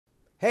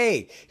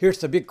Hey, here's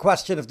the big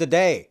question of the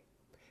day.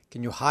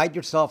 Can you hide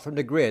yourself from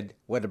the grid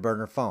with a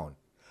burner phone?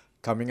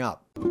 Coming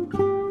up.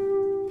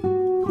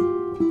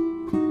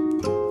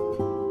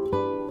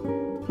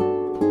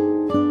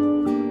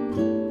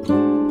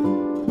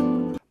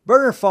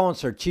 Burner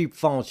phones are cheap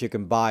phones you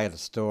can buy at a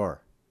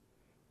store.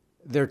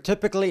 They're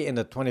typically in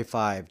the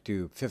 $25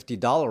 to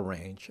 $50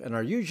 range and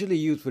are usually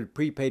used with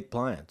prepaid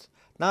plans.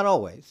 Not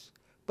always,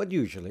 but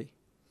usually.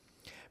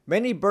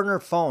 Many burner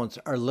phones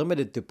are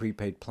limited to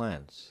prepaid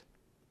plans.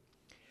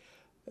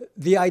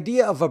 The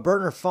idea of a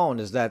burner phone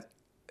is that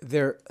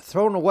they're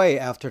thrown away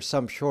after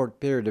some short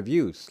period of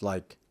use,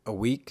 like a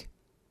week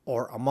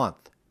or a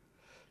month.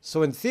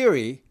 So in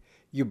theory,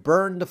 you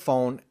burn the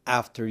phone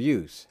after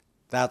use.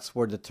 That's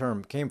where the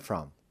term came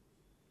from.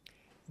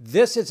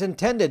 This is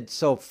intended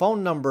so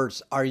phone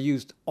numbers are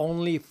used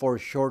only for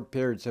short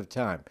periods of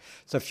time.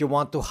 So if you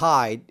want to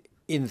hide,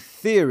 in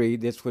theory,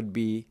 this would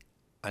be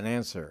an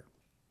answer.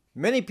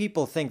 Many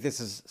people think this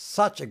is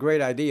such a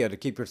great idea to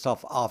keep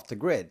yourself off the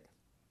grid.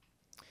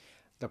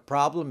 The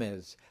problem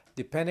is,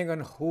 depending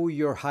on who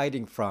you're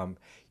hiding from,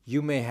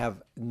 you may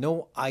have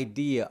no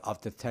idea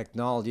of the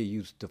technology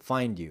used to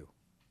find you.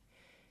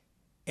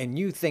 And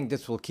you think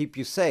this will keep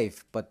you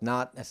safe, but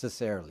not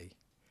necessarily.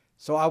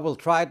 So I will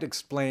try to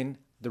explain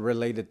the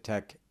related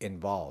tech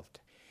involved.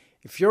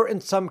 If you're in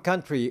some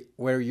country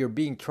where you're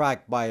being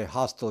tracked by a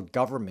hostile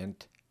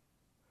government,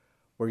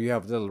 where you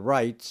have little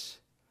rights,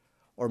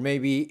 or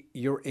maybe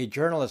you're a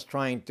journalist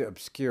trying to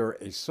obscure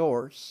a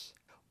source,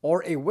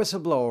 or a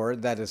whistleblower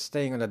that is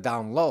staying on the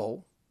down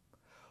low,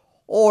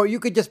 or you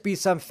could just be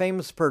some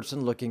famous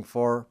person looking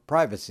for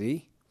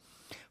privacy.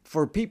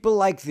 For people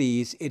like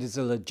these, it is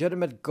a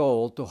legitimate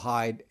goal to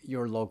hide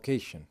your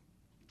location.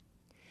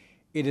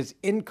 It is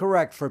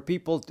incorrect for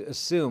people to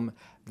assume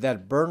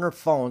that burner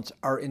phones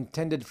are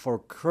intended for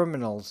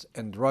criminals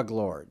and drug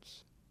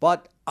lords.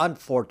 But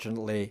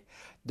unfortunately,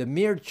 the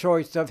mere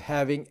choice of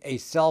having a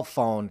cell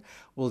phone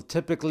will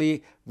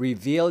typically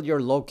reveal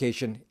your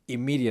location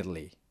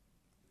immediately.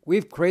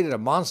 We've created a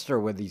monster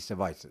with these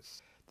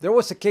devices. There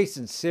was a case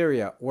in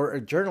Syria where a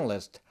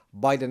journalist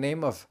by the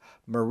name of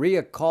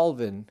Maria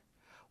Colvin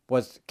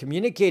was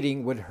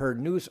communicating with her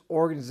news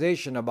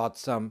organization about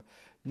some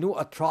new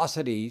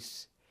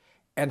atrocities,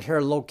 and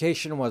her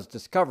location was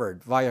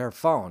discovered via her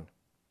phone.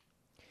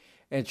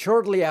 And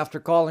shortly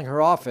after calling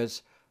her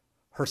office,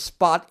 her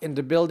spot in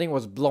the building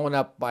was blown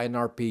up by an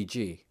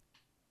RPG.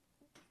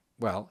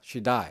 Well, she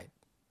died.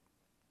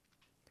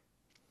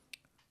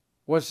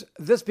 Was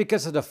this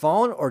because of the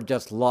phone or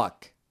just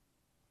luck?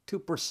 Too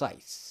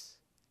precise.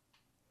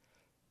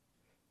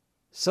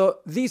 So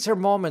these are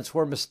moments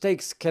where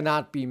mistakes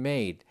cannot be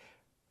made.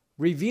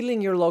 Revealing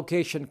your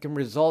location can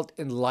result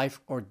in life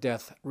or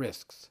death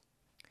risks.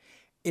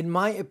 In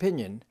my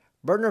opinion,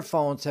 burner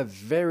phones have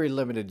very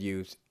limited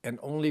use and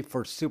only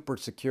for super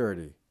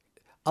security.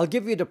 I'll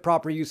give you the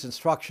proper use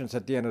instructions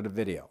at the end of the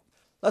video.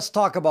 Let's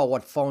talk about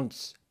what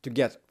phones to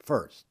get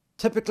first.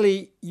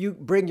 Typically, you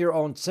bring your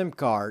own SIM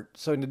card,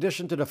 so in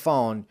addition to the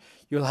phone,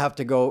 you'll have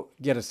to go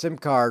get a SIM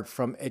card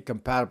from a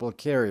compatible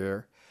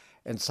carrier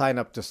and sign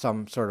up to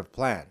some sort of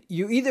plan.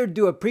 You either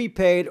do a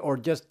prepaid or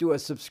just do a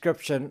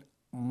subscription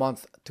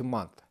month to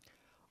month.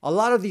 A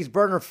lot of these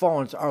burner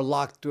phones are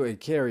locked to a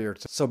carrier,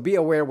 so be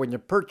aware when you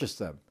purchase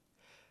them.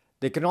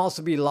 They can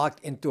also be locked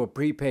into a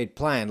prepaid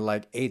plan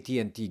like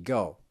AT&T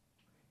Go.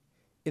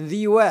 In the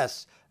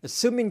US,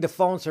 assuming the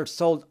phones are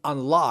sold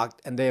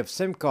unlocked and they have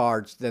SIM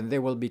cards, then they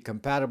will be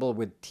compatible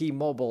with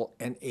T-Mobile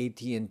and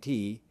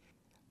AT&T,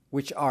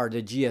 which are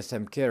the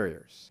GSM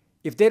carriers.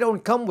 If they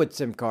don't come with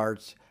SIM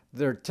cards,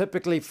 they're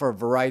typically for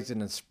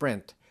Verizon and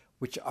Sprint,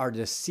 which are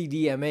the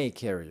CDMA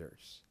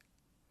carriers.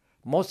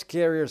 Most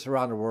carriers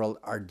around the world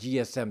are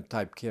GSM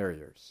type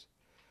carriers.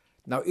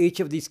 Now each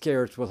of these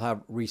carriers will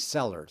have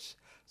resellers,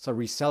 so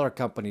reseller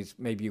companies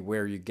may be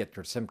where you get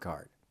your SIM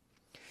card.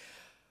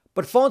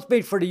 But phones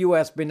made for the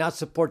US may not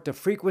support the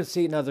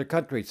frequency in other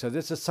countries, so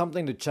this is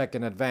something to check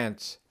in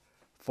advance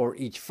for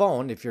each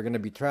phone if you're going to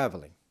be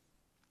traveling.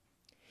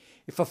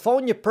 If a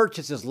phone you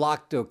purchase is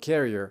locked to a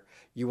carrier,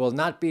 you will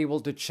not be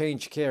able to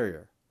change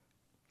carrier.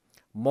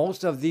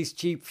 Most of these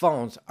cheap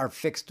phones are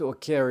fixed to a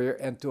carrier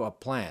and to a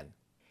plan.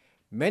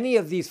 Many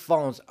of these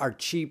phones are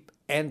cheap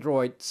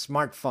Android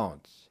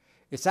smartphones.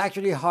 It's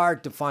actually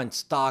hard to find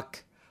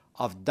stock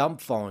of dumb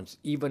phones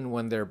even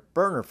when they're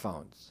burner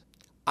phones.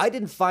 I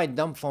didn't find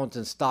dumb phones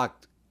in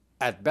stock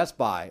at Best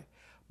Buy,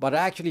 but I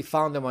actually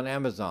found them on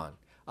Amazon.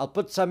 I'll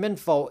put some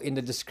info in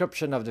the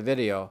description of the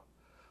video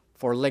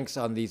for links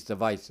on these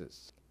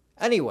devices.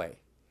 Anyway,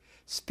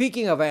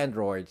 speaking of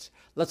Androids,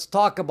 let's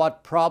talk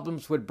about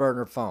problems with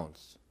burner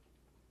phones.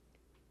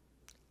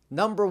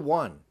 Number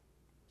one.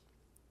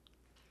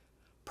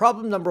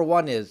 Problem number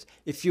one is,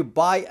 if you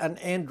buy an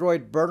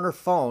Android burner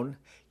phone,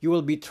 you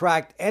will be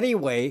tracked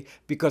anyway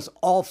because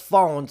all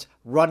phones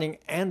running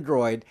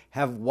Android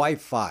have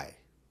Wi-Fi.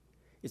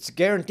 It's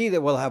guaranteed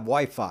that we'll have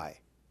Wi-Fi.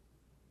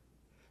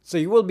 So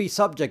you will be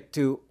subject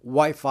to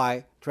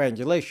Wi-Fi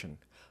triangulation.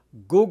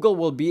 Google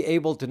will be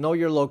able to know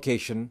your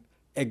location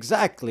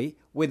exactly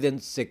within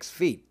 6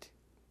 feet.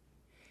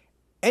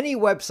 Any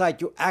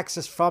website you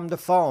access from the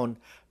phone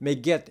may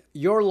get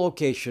your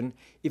location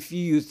if you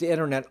use the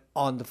internet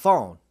on the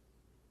phone.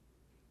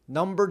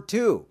 Number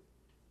 2,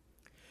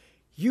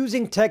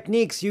 using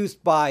techniques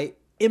used by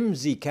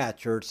IMSI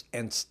catchers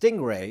and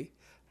Stingray.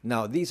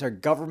 Now, these are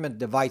government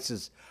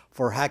devices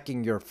for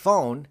hacking your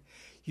phone.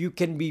 You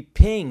can be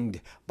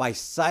pinged by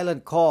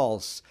silent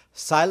calls,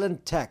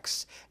 silent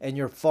texts, and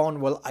your phone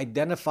will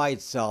identify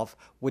itself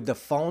with the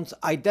phone's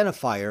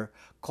identifier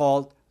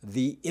called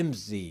the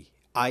IMSI.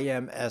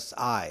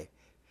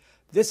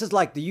 This is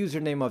like the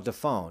username of the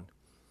phone.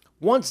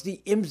 Once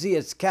the IMSI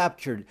is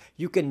captured,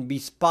 you can be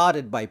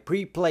spotted by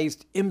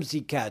pre-placed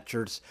IMSI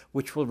catchers,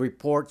 which will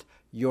report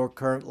your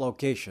current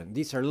location.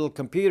 These are little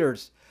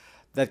computers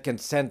that can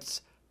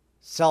sense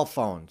cell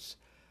phones.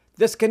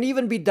 This can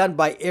even be done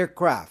by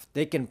aircraft.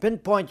 They can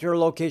pinpoint your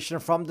location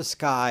from the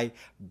sky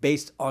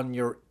based on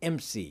your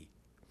IMSI.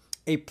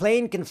 A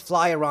plane can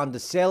fly around the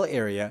sail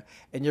area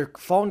and your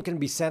phone can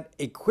be sent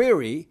a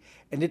query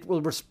and it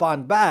will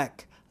respond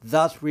back,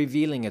 thus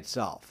revealing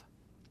itself.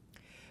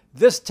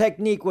 This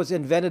technique was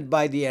invented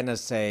by the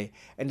NSA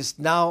and is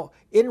now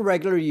in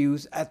regular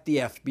use at the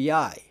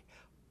FBI.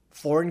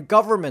 Foreign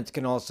governments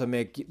can also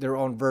make their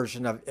own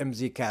version of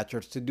IMSI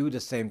catchers to do the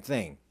same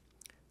thing.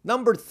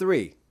 Number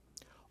 3,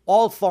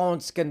 all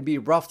phones can be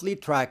roughly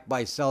tracked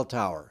by cell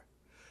tower,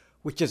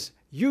 which is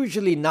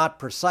usually not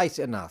precise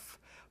enough,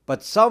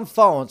 but some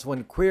phones,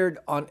 when queried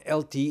on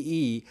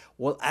LTE,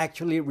 will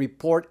actually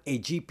report a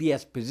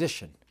GPS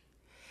position.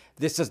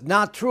 This is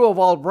not true of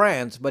all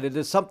brands, but it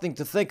is something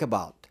to think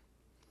about.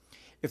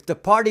 If the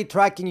party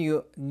tracking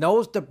you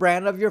knows the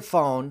brand of your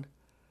phone,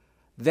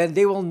 then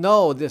they will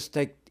know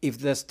if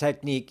this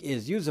technique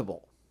is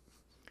usable.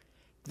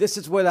 This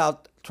is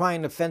without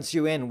trying to fence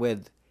you in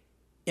with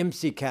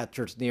IMSI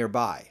catchers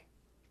nearby.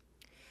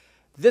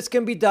 This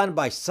can be done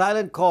by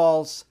silent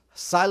calls,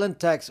 silent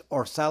text,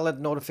 or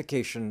silent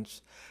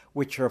notifications,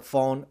 which your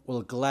phone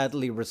will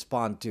gladly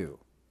respond to.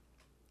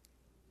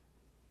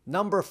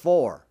 Number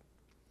 4,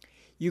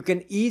 you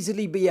can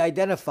easily be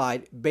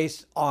identified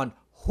based on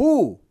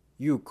who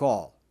you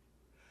call.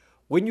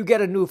 When you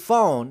get a new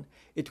phone,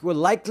 it will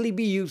likely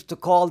be used to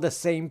call the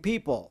same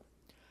people.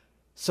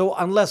 So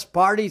unless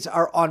parties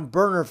are on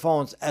burner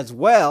phones as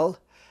well,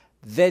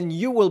 then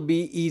you will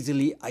be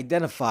easily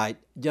identified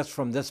just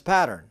from this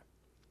pattern.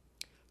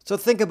 So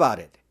think about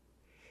it.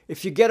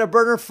 If you get a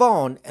burner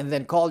phone and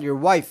then call your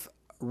wife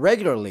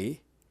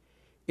regularly,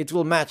 it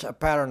will match a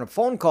pattern of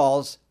phone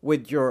calls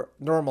with your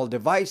normal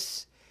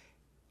device,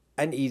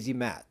 an easy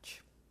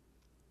match.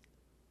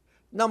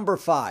 Number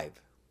 5,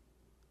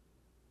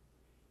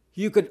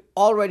 you could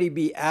already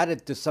be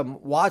added to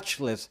some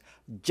watch lists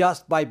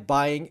just by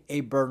buying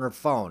a burner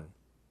phone.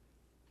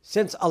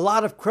 Since a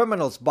lot of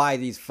criminals buy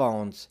these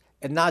phones,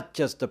 and not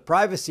just the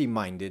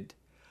privacy-minded,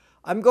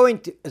 I'm going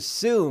to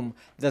assume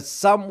that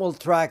some will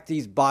track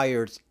these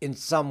buyers in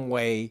some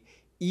way,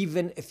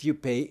 even if you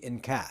pay in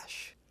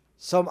cash.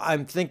 So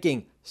I'm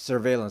thinking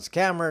surveillance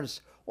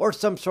cameras or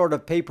some sort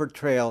of paper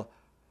trail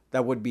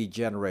that would be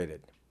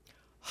generated.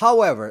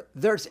 However,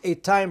 there's a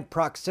time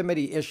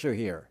proximity issue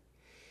here.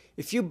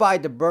 If you buy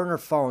the burner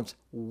phones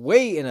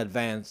way in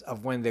advance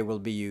of when they will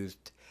be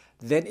used,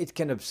 then it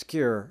can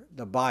obscure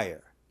the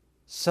buyer.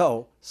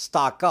 So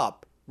stock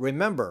up.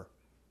 Remember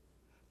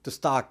to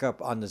stock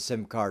up on the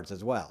SIM cards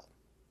as well.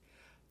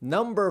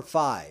 Number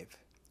 5,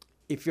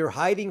 if you're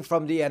hiding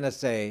from the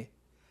NSA,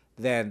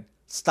 then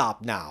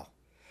stop now.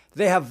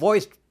 They have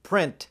voice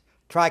print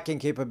tracking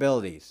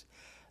capabilities.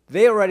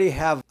 They already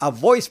have a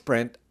voice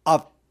print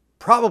of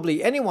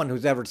probably anyone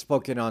who's ever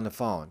spoken on the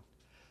phone.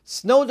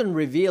 Snowden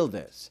revealed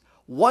this.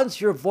 Once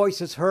your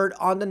voice is heard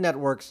on the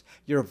networks,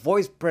 your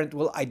voice print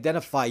will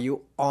identify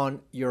you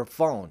on your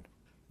phone.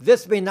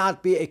 This may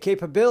not be a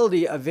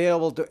capability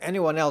available to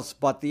anyone else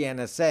but the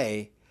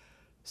NSA,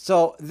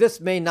 so this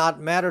may not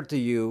matter to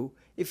you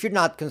if you're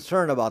not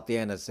concerned about the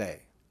NSA.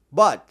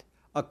 But,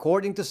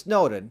 according to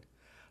Snowden,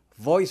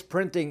 voice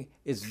printing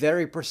is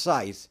very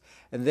precise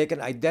and they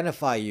can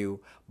identify you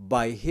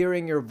by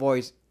hearing your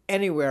voice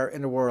anywhere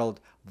in the world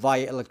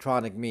via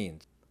electronic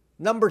means.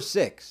 Number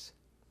 6,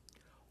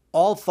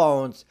 all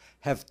phones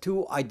have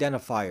 2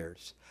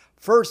 identifiers.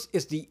 First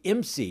is the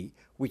IMSI,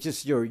 which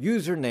is your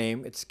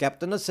username. It's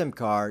kept on a SIM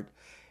card,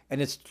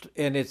 and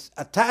it's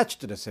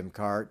attached to the SIM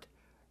card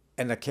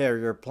and a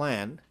carrier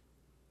plan.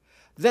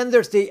 Then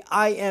there's the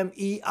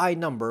IMEI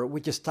number,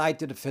 which is tied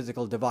to the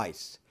physical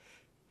device.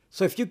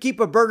 So if you keep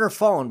a burner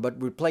phone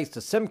but replace the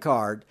SIM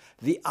card,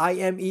 the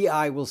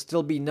IMEI will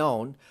still be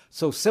known,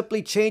 so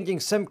simply changing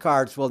SIM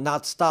cards will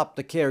not stop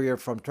the carrier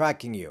from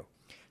tracking you.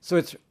 So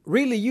it's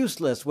really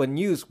useless when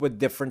used with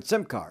different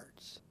SIM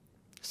cards.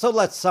 So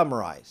let's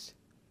summarize.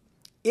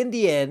 In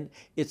the end,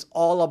 it's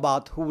all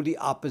about who the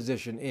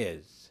opposition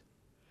is.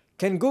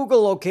 Can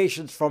Google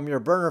locations from your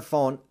burner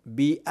phone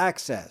be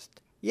accessed?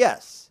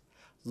 Yes.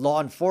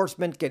 Law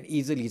enforcement can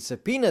easily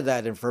subpoena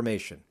that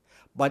information.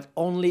 but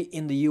only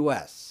in the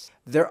US.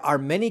 There are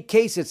many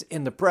cases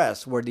in the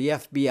press where the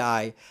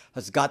FBI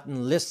has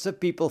gotten lists of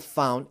people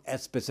found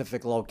at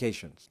specific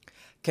locations.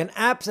 Can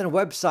apps and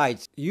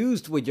websites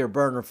used with your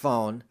burner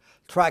phone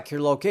track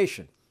your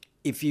location?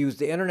 If you use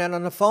the internet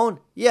on the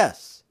phone,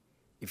 yes,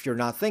 if you're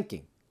not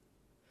thinking.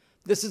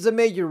 This is a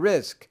major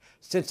risk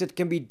since it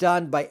can be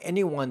done by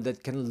anyone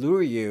that can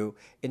lure you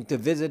into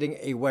visiting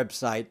a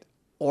website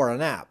or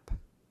an app.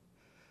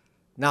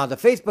 Now, the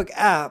Facebook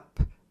app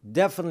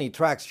definitely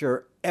tracks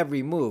your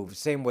every move,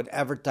 same with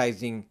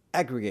advertising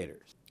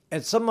aggregators.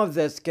 And some of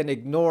this can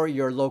ignore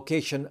your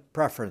location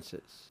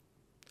preferences.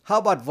 How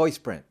about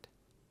VoicePrint?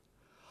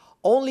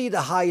 Only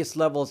the highest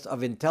levels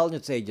of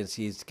intelligence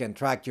agencies can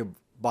track you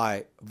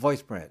by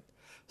VoicePrint,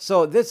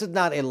 so this is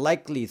not a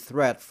likely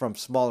threat from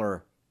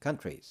smaller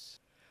countries.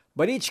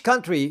 But each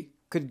country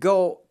could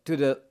go to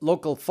the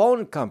local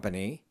phone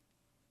company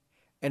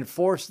and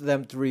force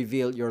them to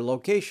reveal your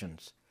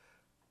locations,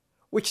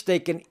 which they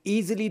can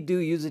easily do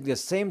using the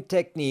same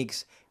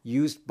techniques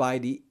used by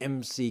the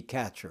IMSI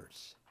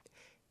catchers.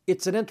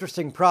 It's an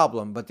interesting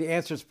problem, but the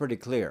answer is pretty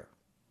clear.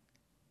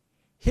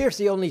 Here's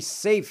the only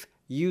safe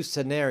use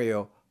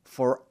scenario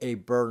for a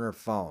burner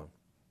phone.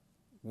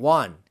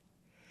 1.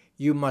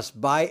 You must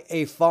buy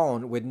a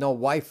phone with no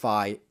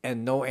Wi-Fi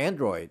and no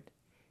Android.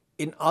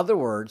 In other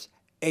words,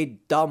 a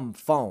dumb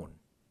phone.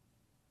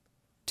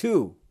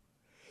 2.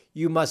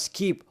 You must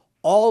keep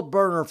all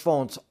burner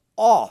phones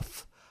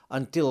off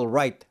until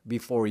right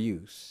before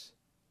use.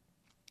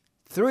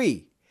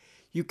 3.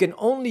 You can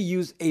only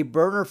use a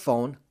burner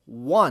phone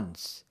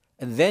once,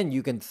 and then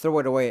you can throw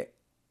it away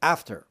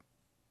after.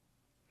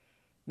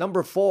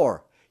 Number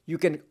 4, you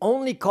can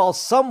only call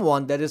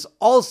someone that is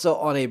also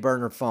on a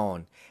burner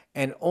phone,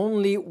 and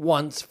only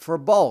once for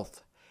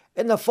both,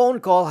 and the phone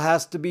call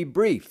has to be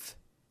brief.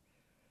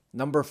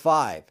 Number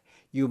 5,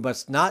 you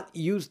must not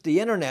use the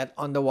internet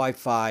on the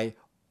Wi-Fi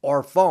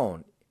or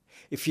phone.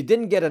 If you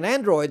didn't get an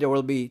Android, there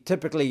will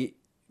typically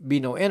be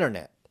no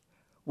internet.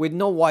 With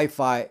no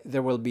Wi-Fi,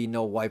 there will be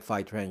no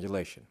Wi-Fi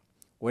triangulation.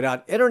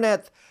 Without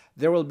internet,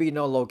 there will be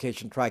no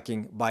location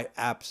tracking by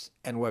apps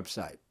and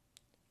websites.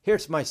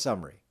 Here's my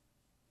summary.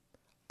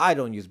 I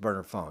don't use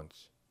burner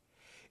phones.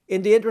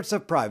 In the interest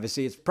of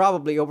privacy, it's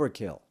probably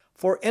overkill.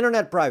 For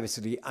internet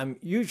privacy, I'm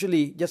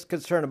usually just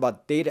concerned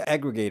about data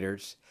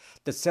aggregators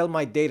that sell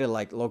my data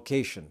like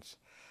locations.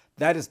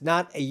 That is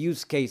not a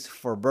use case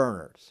for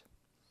burners.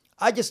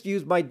 I just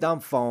use my dumb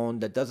phone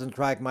that doesn't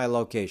track my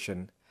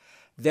location.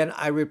 Then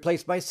I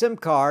replace my SIM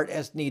card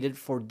as needed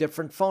for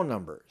different phone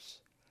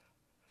numbers.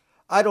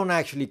 I don't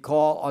actually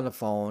call on the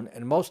phone,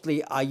 and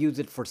mostly I use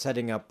it for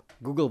setting up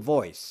Google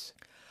Voice.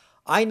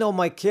 I know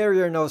my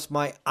carrier knows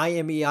my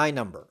IMEI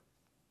number,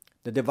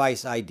 the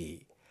device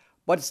ID,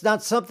 but it's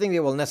not something they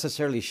will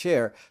necessarily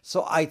share,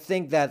 so I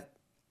think that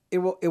it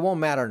won't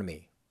matter to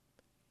me.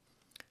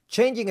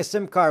 Changing a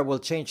SIM card will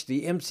change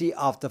the IMSI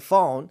off the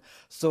phone,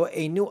 so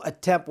a new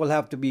attempt will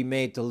have to be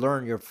made to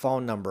learn your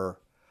phone number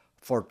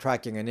for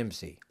tracking an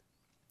IMSI.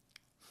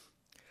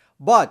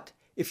 But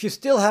if you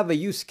still have a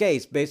use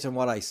case based on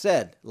what I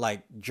said,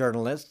 like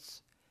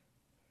journalists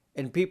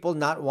and people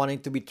not wanting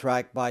to be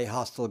tracked by a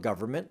hostile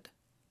government,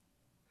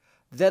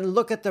 then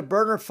look at the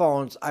burner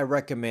phones I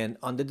recommend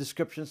on the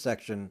description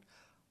section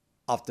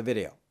of the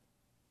video.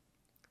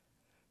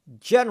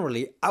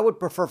 Generally, I would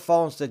prefer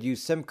phones that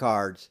use SIM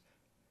cards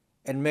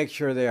and make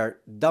sure they are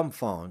dumb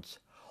phones.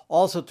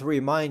 Also, to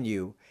remind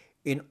you,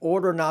 in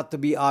order not to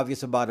be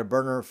obvious about a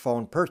burner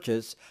phone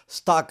purchase,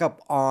 stock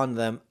up on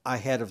them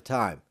ahead of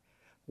time,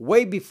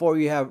 way before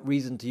you have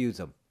reason to use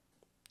them.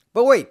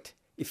 But wait,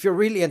 if you're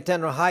really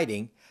intent on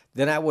hiding,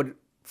 then I would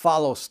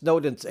follow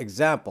Snowden's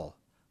example.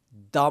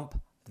 Dump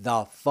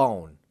the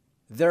phone.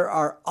 There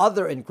are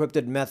other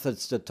encrypted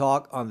methods to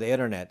talk on the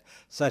internet,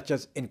 such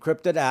as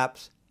encrypted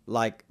apps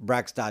like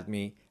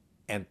Brax.me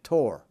and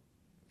Tor.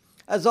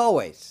 As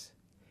always,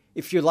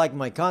 if you like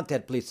my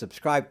content, please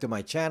subscribe to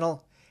my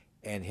channel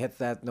and hit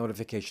that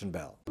notification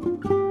bell.